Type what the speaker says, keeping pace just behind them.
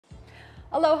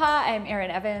Aloha, I'm Erin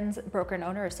Evans, broker and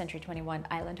owner of Century 21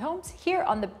 Island Homes here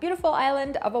on the beautiful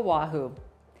island of Oahu.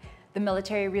 The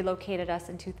military relocated us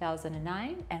in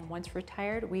 2009, and once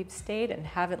retired, we've stayed and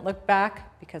haven't looked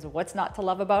back because of what's not to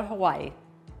love about Hawaii.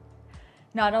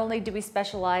 Not only do we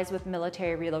specialize with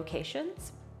military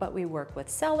relocations, but we work with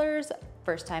sellers,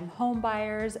 first-time home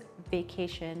buyers,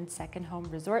 vacation, second home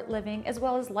resort living, as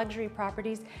well as luxury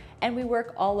properties, and we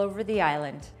work all over the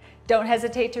island. Don't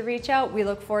hesitate to reach out. We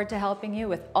look forward to helping you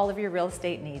with all of your real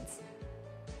estate needs.